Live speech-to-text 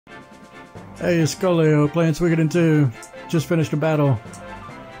Hey, it's Scolio playing Suikoden 2. Just finished a battle.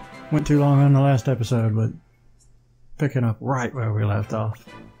 Went too long on the last episode, but picking up right where we left off.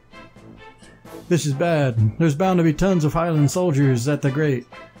 This is bad. There's bound to be tons of Highland soldiers at the Great.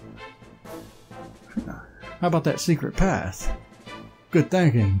 How about that secret path? Good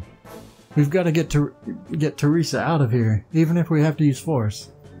thinking. We've got to get Teresa out of here, even if we have to use force.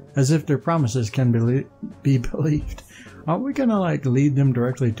 As if their promises can be believed. Aren't we gonna, like, lead them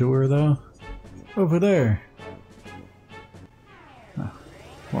directly to her, though? Over there. Oh,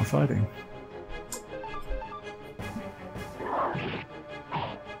 more fighting.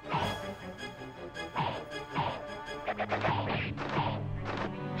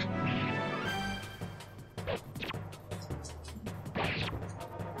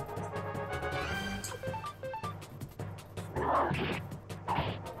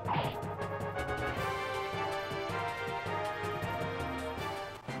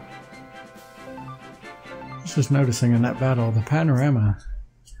 Just noticing in that battle, the panorama,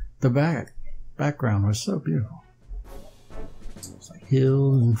 the background was so beautiful. It's like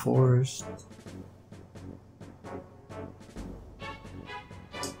hills and forest.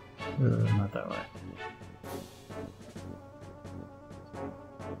 Not that way.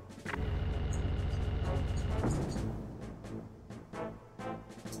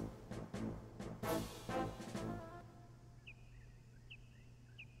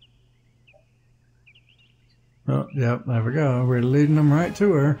 Oh, yep, there we go. We're leading them right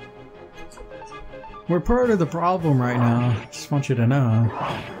to her. We're part of the problem right now. Just want you to know.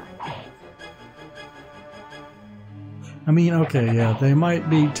 I mean, okay, yeah, they might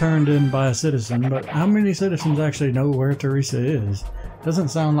be turned in by a citizen, but how many citizens actually know where Teresa is? Doesn't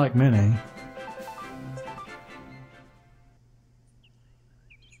sound like many.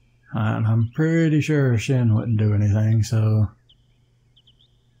 And I'm pretty sure Shin wouldn't do anything, so...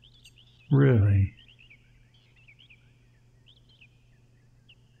 Really?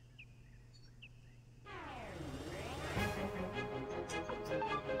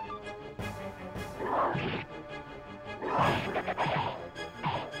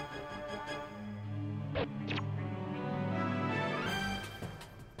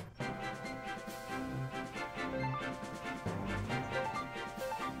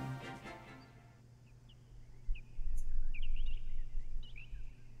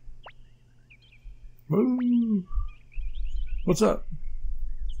 Woo! What's up?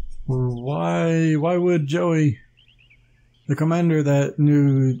 Why would Joey, the commander that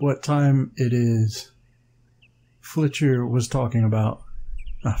knew what time it is, Fletcher was talking about?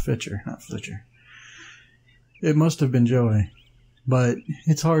 Fitcher, not Fletcher. It must have been Joey, but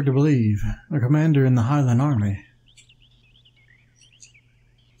it's hard to believe. A commander in the Highland Army.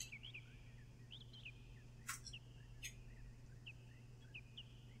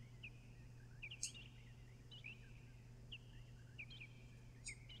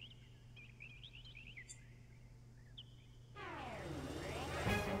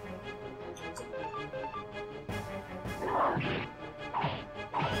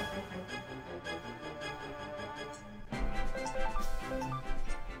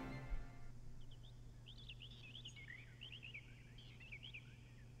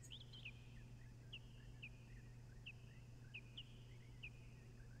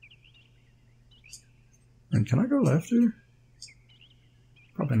 And can I go left here?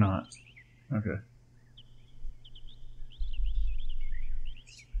 Probably not. Okay.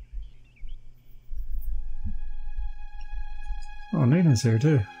 Oh, Nina's here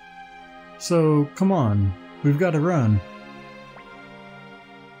too. So, come on. We've got to run.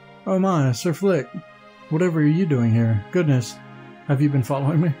 Oh my, Sir Flick. Whatever are you doing here? Goodness. Have you been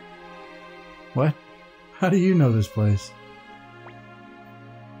following me? What? How do you know this place?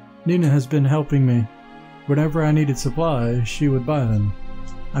 Nina has been helping me. Whenever I needed supplies, she would buy them.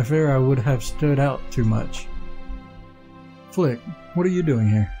 I fear I would have stood out too much. Flick, what are you doing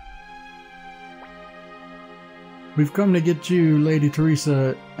here? We've come to get you, Lady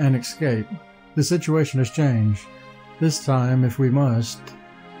Teresa, and escape. The situation has changed. This time, if we must,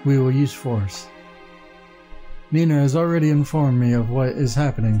 we will use force. Nina has already informed me of what is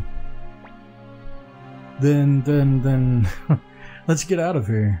happening. Then, let's get out of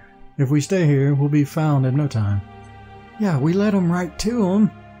here. If we stay here, we'll be found in no time. Yeah, we led them right to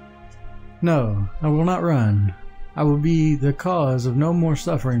them. No, I will not run. I will be the cause of no more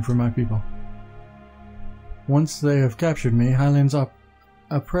suffering for my people. Once they have captured me, Highland's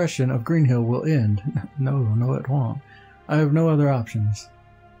oppression of Greenhill will end. No, it won't. I have no other options.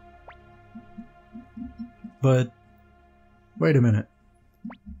 But, wait a minute.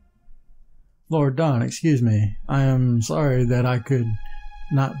 Lord Don, excuse me. I am sorry that I could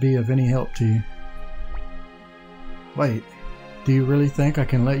not be of any help to you. Wait, do you really think I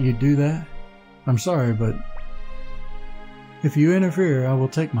can let you do that? I'm sorry, but if you interfere, I will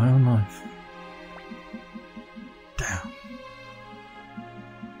take my own life. Damn.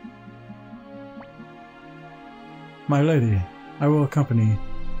 My lady, I will accompany you.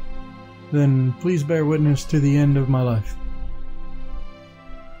 Then please bear witness to the end of my life.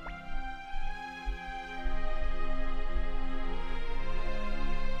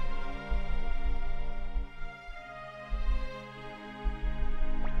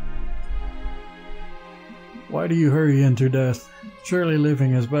 Why do you hurry into death? Surely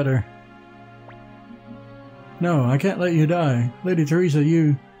living is better. No, I can't let you die. Lady Teresa,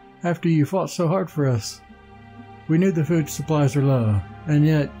 after you fought so hard for us. We knew the food supplies were low, and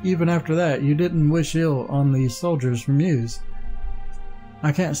yet, even after that, you didn't wish ill on these soldiers from Muse.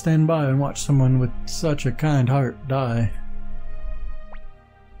 I can't stand by and watch someone with such a kind heart die.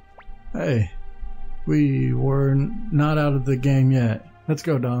 Hey, we were not out of the game yet. Let's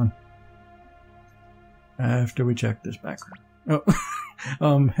go, Don. After we check this background.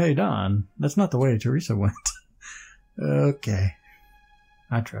 Oh, hey, Don. That's not the way Teresa went. Okay.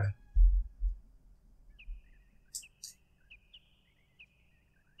 I tried.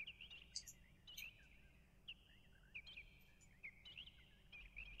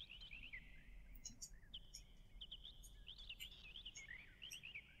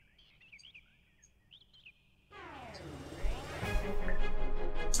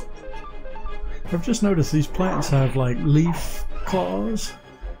 I've just noticed these plants have like leaf claws,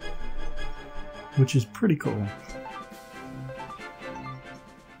 which is pretty cool.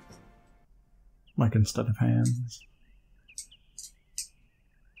 Like instead of hands.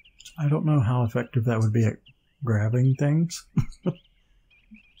 I don't know how effective that would be at grabbing things.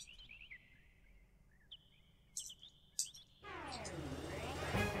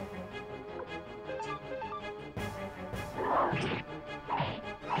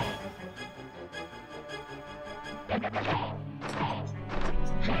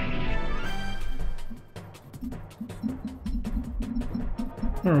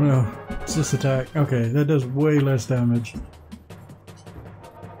 I don't know. It's this attack. Okay, that does way less damage.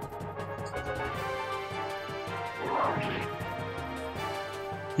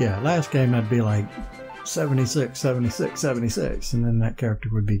 Yeah, last game I'd be like 76, 76, 76, and then that character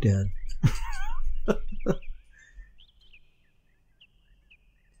would be dead.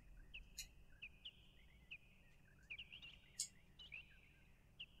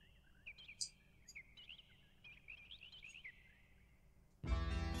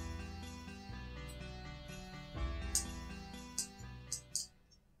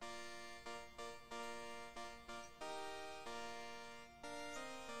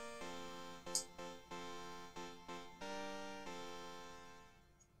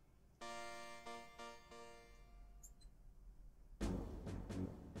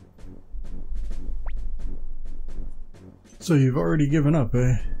 So you've already given up,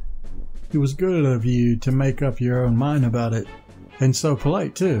 eh? It was good of you to make up your own mind about it. And so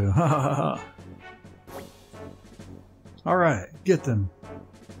polite, too. Ha ha ha ha. Alright, get them.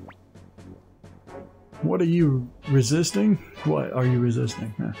 What are you resisting? What are you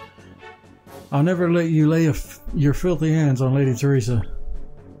resisting? Huh. I'll never let you lay your filthy hands on Lady Teresa.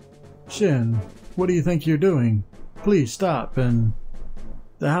 Shin, what do you think you're doing? Please stop, and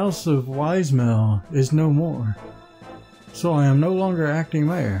the House of Wisemell is no more. So I am no longer acting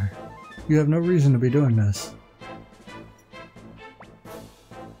mayor. You have no reason to be doing this.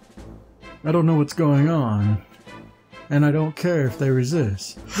 I don't know what's going on, and I don't care if they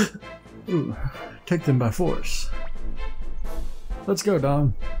resist. Ooh, take them by force. Let's go,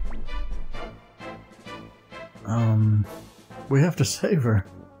 Dom. We have to save her.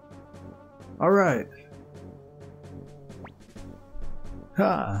 Alright.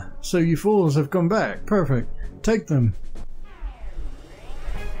 Ha! So you fools have come back. Perfect. Take them.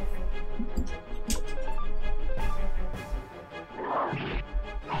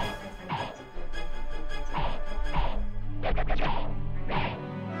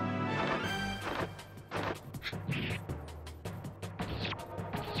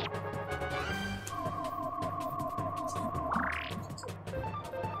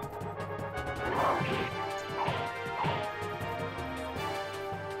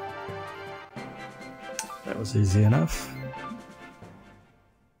 That was easy enough.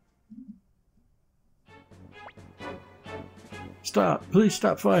 Stop! Please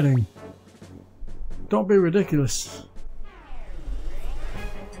stop fighting! Don't be ridiculous!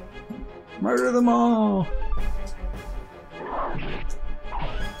 Murder them all!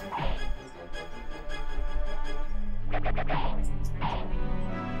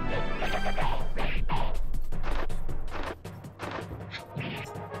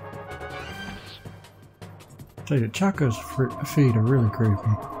 Tell you, Chaco's feet are really creepy.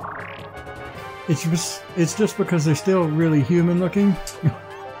 It's just because they're still really human looking.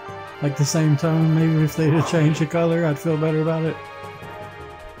 Like the same tone. Maybe if they'd have changed the color, I'd feel better about it.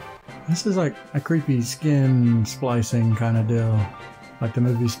 This is like a creepy skin splicing kind of deal. Like the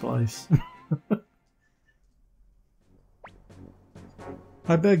movie Splice.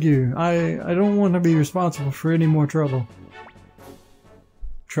 I beg you, I don't want to be responsible for any more trouble.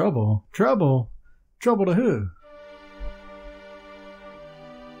 Trouble? Trouble? Trouble to who?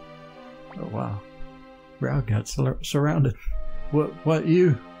 Oh wow. Brow got surrounded. What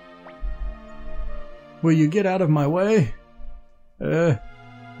you? Will you get out of my way?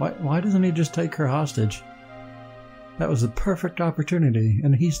 Why doesn't he just take her hostage? That was the perfect opportunity,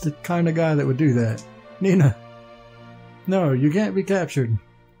 and he's the kind of guy that would do that. Nina! No, you can't be captured.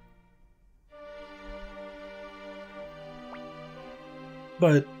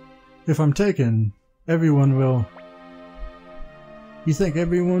 But if I'm taken, everyone will... You think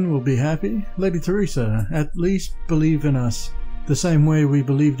everyone will be happy? Lady Teresa, at least believe in us, the same way we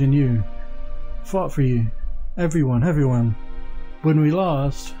believed in you. Fought for you. Everyone. When we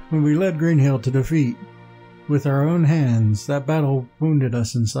lost, when we led Greenhill to defeat, with our own hands, that battle wounded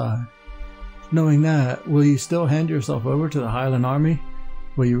us inside. Knowing that, will you still hand yourself over to the Highland Army?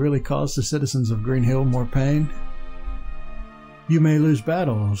 Will you really cause the citizens of Greenhill more pain? You may lose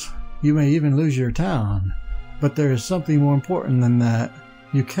battles, you may even lose your town, but there is something more important than that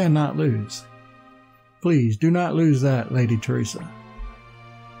you cannot lose. Please, do not lose that, Lady Teresa.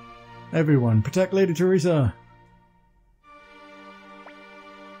 Everyone, protect Lady Teresa!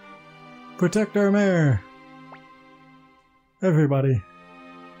 Protect our mayor! Everybody.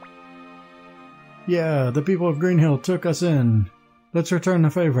 Yeah, the people of Greenhill took us in. Let's return the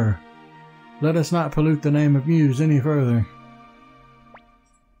favor. Let us not pollute the name of Muse any further.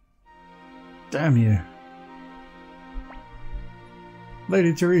 Damn you.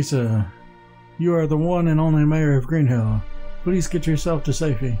 Lady Teresa, you are the one and only mayor of Greenhill. Please get yourself to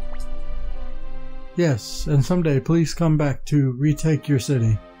safety. Yes, and someday please come back to retake your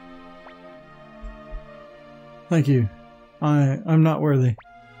city. Thank you. I'm not worthy.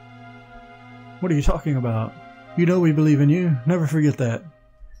 What are you talking about? You know we believe in you. Never forget that.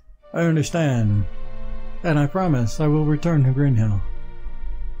 I understand. And I promise I will return to Greenhill.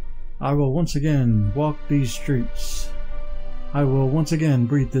 I will once again walk these streets. I will once again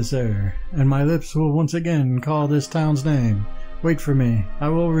breathe this air. And my lips will once again call this town's name. Wait for me. I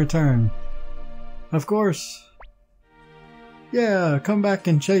will return. Of course. Yeah, come back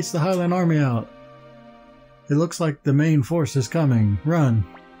and chase the Highland Army out. It looks like the main force is coming. Run.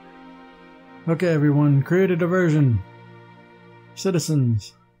 Okay, everyone, create a diversion.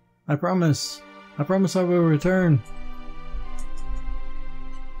 Citizens, I promise I will return.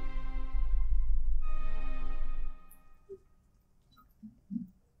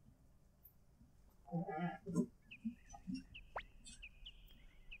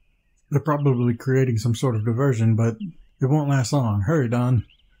 They're probably creating some sort of diversion, but it won't last long. Hurry, Don.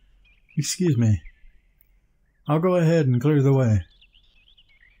 Excuse me. I'll go ahead and clear the way.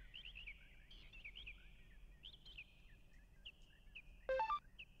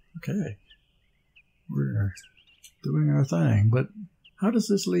 Okay. We're doing our thing, but how does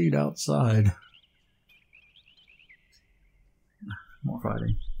this lead outside? More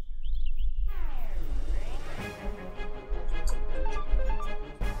fighting.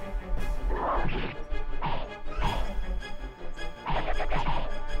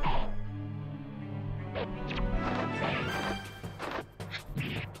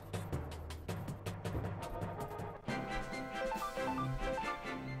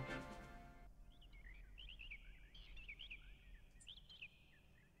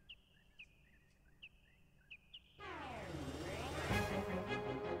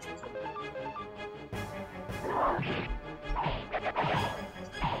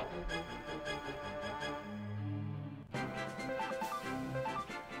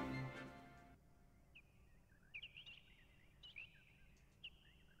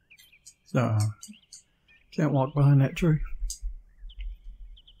 So, can't walk behind that tree.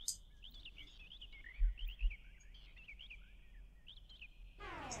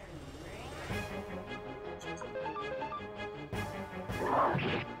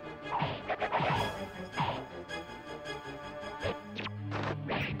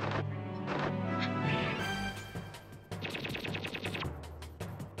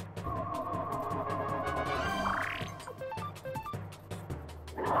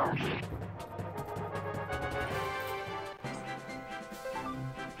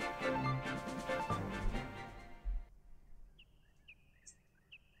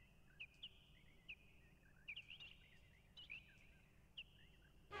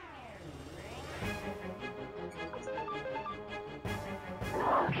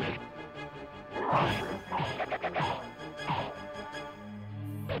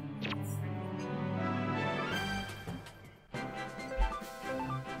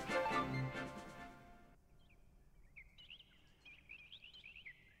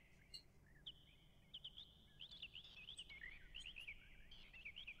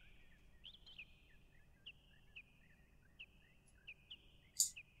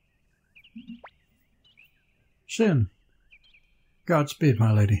 Shin. Godspeed,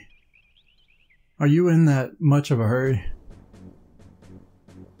 my lady. Are you in that much of a hurry?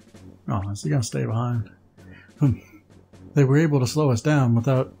 Oh, is he gonna stay behind? They were able to slow us down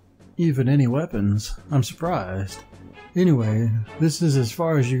without even any weapons. I'm surprised. Anyway, this is as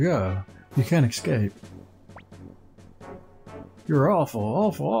far as you go. You can't escape. You're awful,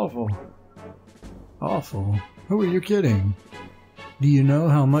 awful, awful. Awful? Who are you kidding? Do you know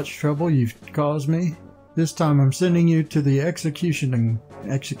how much trouble you've caused me? This time I'm sending you to the execution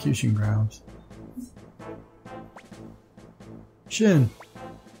grounds. Shin.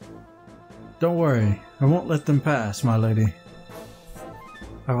 Don't worry. I won't let them pass, my lady.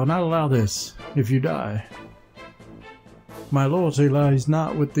 I will not allow this, if you die. My loyalty lies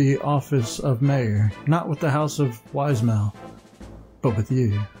not with the office of mayor, not with the house of Wisemouth, but with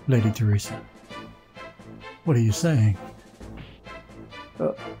you, Lady Teresa. What are you saying?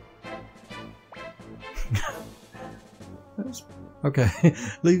 Okay,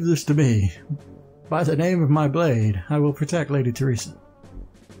 leave this to me. By the name of my blade, I will protect Lady Teresa.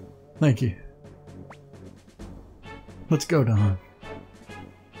 Thank you. Let's go, Don.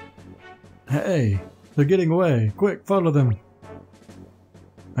 Hey, they're getting away. Quick, follow them.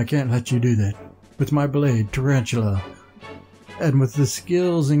 I can't let you do that. With my blade, Tarantula, and with the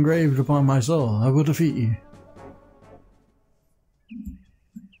skills engraved upon my soul, I will defeat you.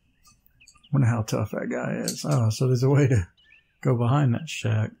 Wonder how tough that guy is. Oh, so there's a way to go behind that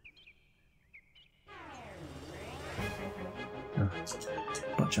shack. Oh,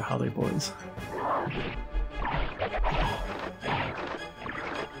 bunch of Holly boys.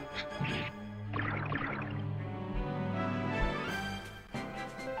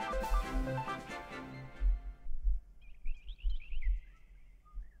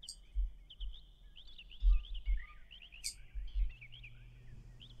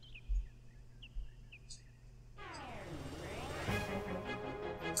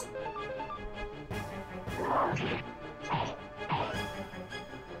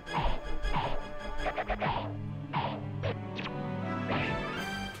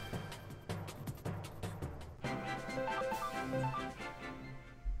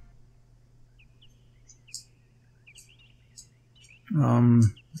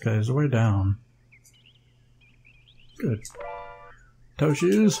 Okay, there's a way down. Good. Toe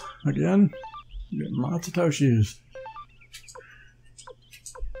shoes, again. Getting lots of toe shoes.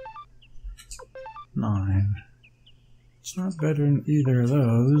 9. It's not better than either of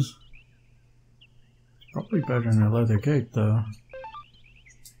those. It's probably better than a leather cape, though.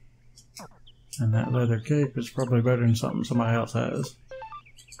 And that leather cape is probably better than something somebody else has.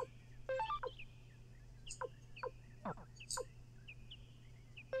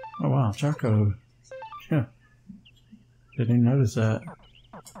 Oh wow, Chaco. Yeah. Didn't even notice that.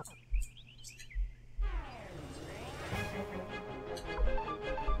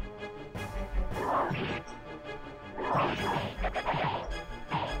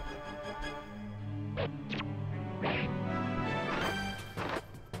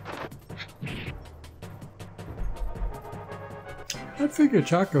 I figured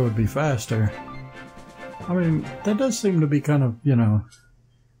Chaco would be faster. I mean, that does seem to be kind of, you know,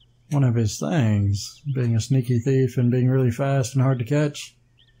 one of his things, being a sneaky thief and being really fast and hard to catch.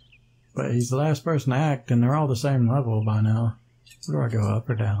 But he's the last person to act, and they're all the same level by now. Where do I go, up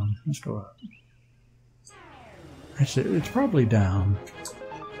or down? Let's go up. Actually, it's probably down.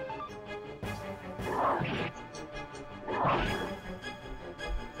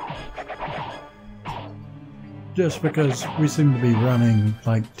 Just because we seem to be running,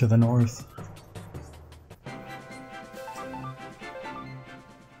 like, to the north.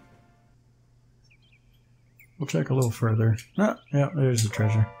 We'll check a little further. Ah, yeah, there's the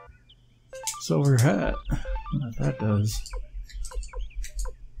treasure. Silver hat. What that does.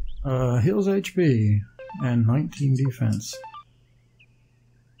 Heals HP and 19 defense.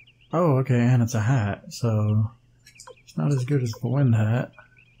 Oh, okay, and it's a hat, so it's not as good as the wind hat.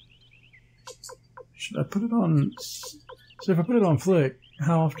 Should I put it on? So if I put it on Flick,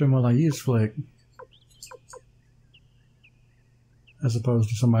 how often will I use Flick? As opposed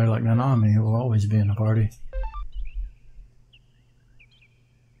to somebody like Nanami, who will always be in the party.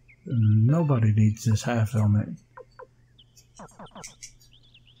 Nobody needs this half helmet.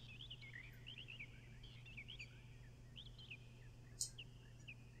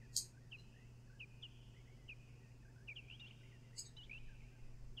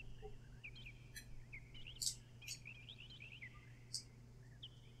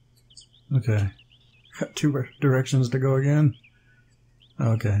 Okay. Got 2 directions to go again.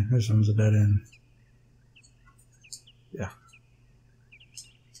 Okay, this one's a dead end. Yeah.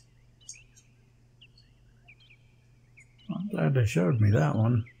 Glad they showed me that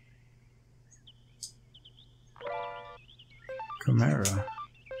one. Chimera.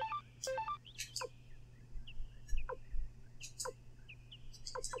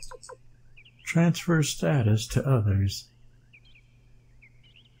 Transfer status to others.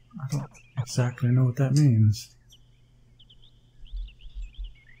 I don't exactly know what that means.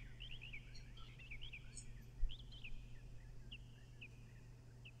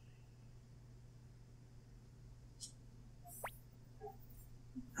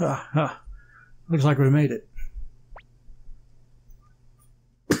 Ha ha. Looks like we made it.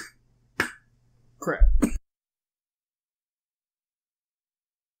 Crap.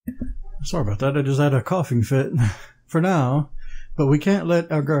 Sorry about that, I just had a coughing fit for now, but we can't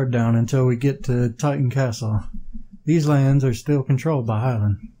let our guard down until we get to Titan Castle. These lands are still controlled by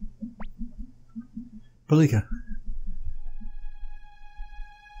Highland. Palika.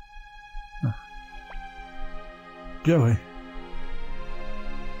 Oh. Joey.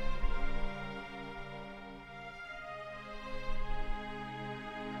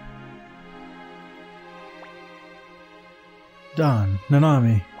 Don,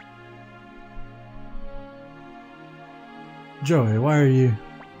 Nanami. Joey, why are you...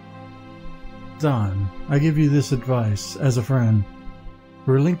 Don, I give you this advice as a friend.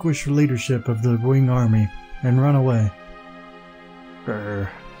 Relinquish leadership of the Wing Army and run away. The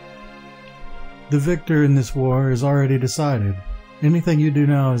victor in this war is already decided. Anything you do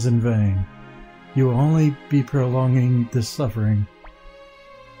now is in vain. You will only be prolonging this suffering.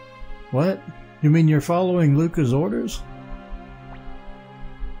 What? You mean you're following Luca's orders?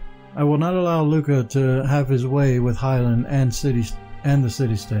 I will not allow Luca to have his way with Highland and the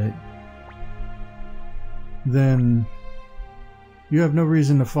city-state. Then you have no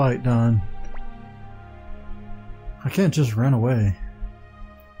reason to fight, Don. I can't just run away.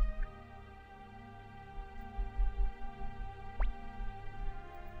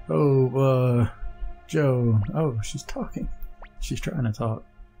 Oh, Joe. Oh, she's talking. She's trying to talk.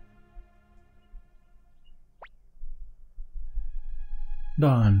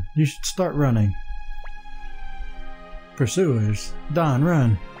 Don, you should start running. Pursuers. Don,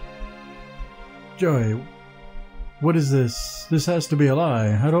 run. Joey, what is this? This has to be a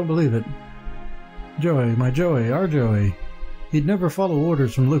lie. I don't believe it. Joey, my Joey, our Joey. He'd never follow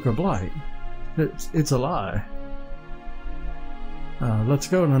orders from Luca Blight. It's a lie. Let's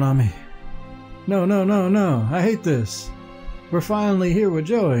go, Nanami. No, no, no, no. I hate this. We're finally here with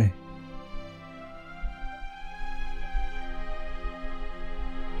Joey.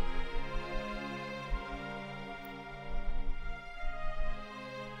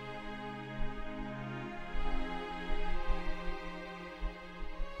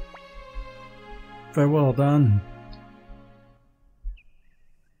 Farewell, Don.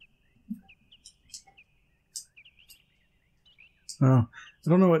 Well, I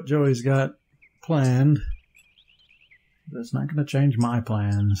don't know what Joey's got planned. That's not going to change my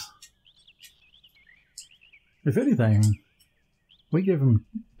plans. If anything, we give him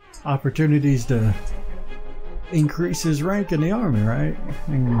opportunities to increase his rank in the army, right?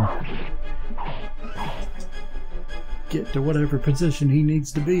 And get to whatever position he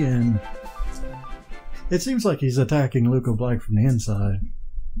needs to be in. It seems like he's attacking Luca Blight from the inside.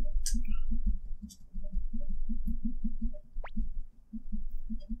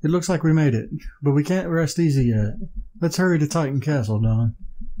 It looks like we made it, but we can't rest easy yet. Let's hurry to Titan Castle, Don.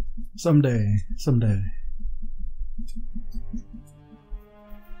 Someday, someday.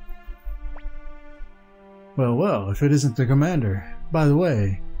 Well, well, if it isn't the commander. By the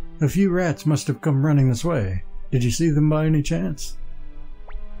way, a few rats must have come running this way. Did you see them by any chance?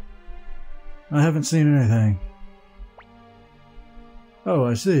 I haven't seen anything. Oh,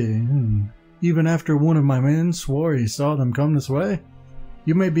 I see. Even after one of my men swore he saw them come this way?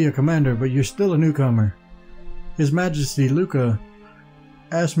 You may be a commander, but you're still a newcomer. His Majesty Luca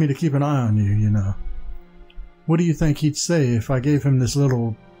asked me to keep an eye on you, you know. What do you think he'd say if I gave him this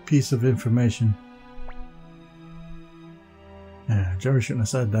little piece of information? Yeah, Joey shouldn't have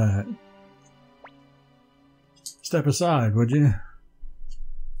said that. Step aside, would you?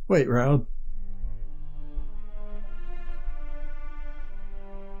 Wait, Raud.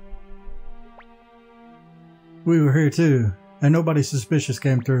 We were here too, and nobody suspicious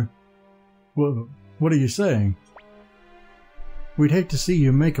came through. What are you saying? We'd hate to see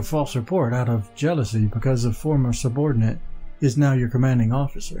you make a false report out of jealousy because a former subordinate is now your commanding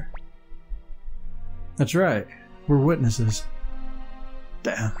officer. That's right, we're witnesses.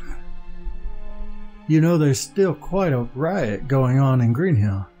 Damn. You know there's still quite a riot going on in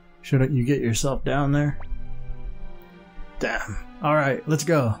Greenhill. Shouldn't you get yourself down there? Damn. Alright, let's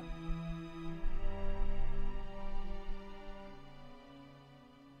go.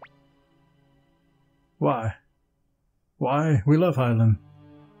 Why? Why? We love Highland.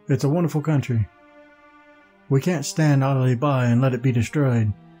 It's a wonderful country. We can't stand idly by and let it be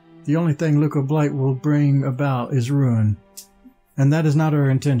destroyed. The only thing Luca Blight will bring about is ruin. And that is not our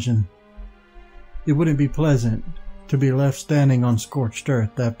intention. It wouldn't be pleasant to be left standing on scorched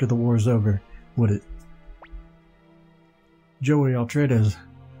earth after the war's over, would it? Joey Altredes,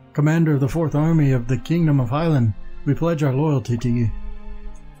 commander of the 4th Army of the Kingdom of Highland, we pledge our loyalty to you.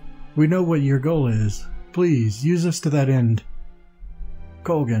 We know what your goal is. Please, use us to that end.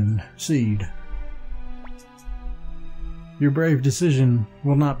 Colgan, Seed. Your brave decision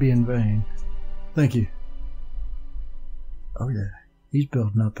will not be in vain. Thank you. Oh yeah, he's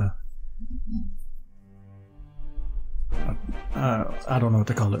building up a... I don't know what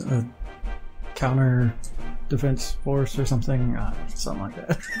to call it. A counter defense force or something. Something like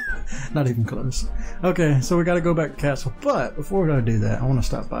that. Not even close. Okay, so we gotta go back to Castle. But before I do that, I want to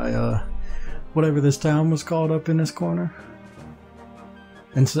stop by whatever this town was called up in this corner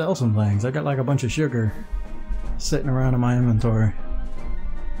and sell some things. I got like a bunch of sugar sitting around in my inventory,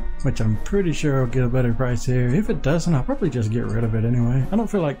 which I'm pretty sure I'll get a better price here. If it doesn't, I'll probably just get rid of it anyway. I don't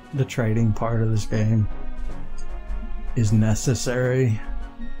feel like the trading part of this game is necessary.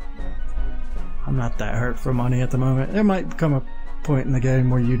 I'm not that hurt for money at the moment. There might come a point in the game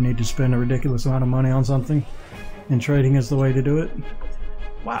where you need to spend a ridiculous amount of money on something, and trading is the way to do it.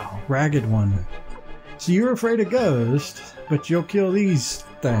 Wow, ragged one. So you're afraid of ghosts, but you'll kill these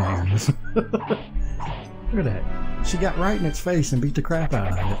things. Look at that. She got right in its face and beat the crap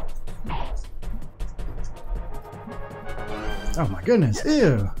out of it. Oh my goodness.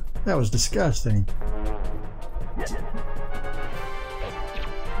 Ew. That was disgusting.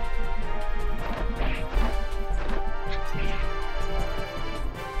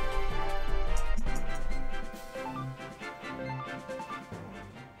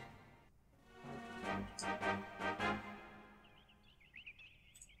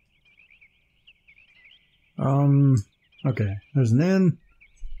 Okay, there's an inn,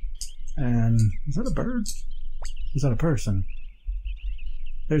 and is that a bird? Is that a person?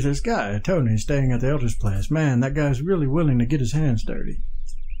 There's this guy, Tony, staying at the Elder's place. Man, that guy's really willing to get his hands dirty.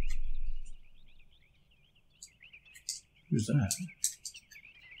 Who's that?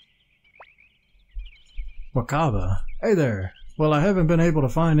 Wakaba. Hey there. Well, I haven't been able to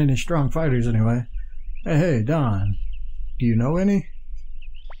find any strong fighters anyway. Hey, Don. Do you know any?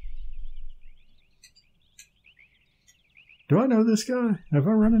 Do I know this guy? Have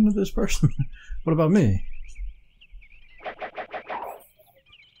I run into this person? What about me?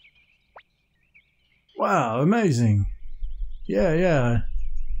 Wow, amazing. Yeah.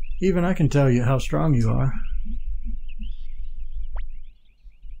 Even I can tell you how strong you are.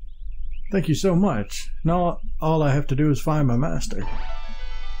 Thank you so much. Now all I have to do is find my master.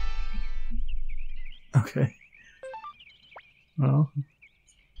 Okay. Well,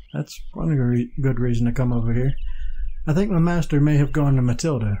 that's one good reason to come over here. I think my master may have gone to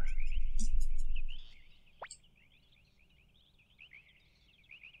Matilda.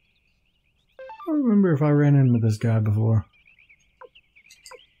 I don't remember if I ran into this guy before.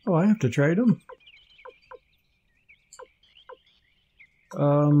 Oh, I have to trade him?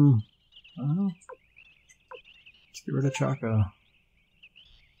 Well, let's get rid of Chaco.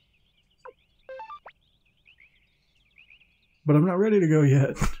 But I'm not ready to go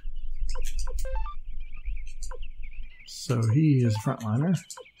yet. So he is a frontliner.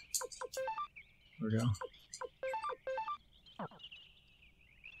 There we go.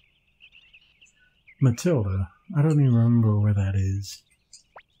 Matilda. I don't even remember where that is.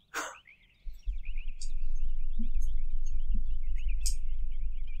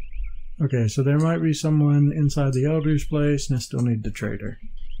 Okay, so there might be someone inside the Elder's place, and I still need the trader.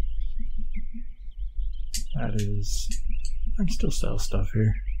 That is... I can still sell stuff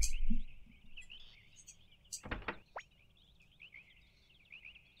here.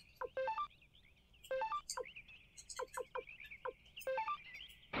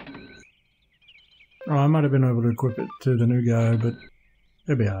 Oh, I might have been able to equip it to the new guy, but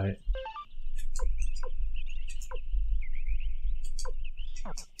it'll be alright.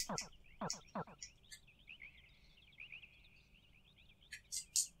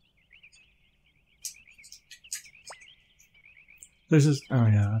 This is... oh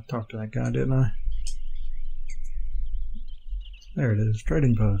yeah, I talked to that guy, didn't I? There it is,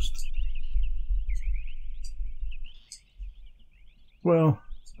 trading post. Well,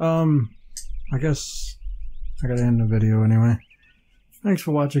 I guess I gotta end the video anyway. Thanks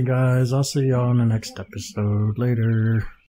for watching, guys. I'll see y'all in the next episode. Later.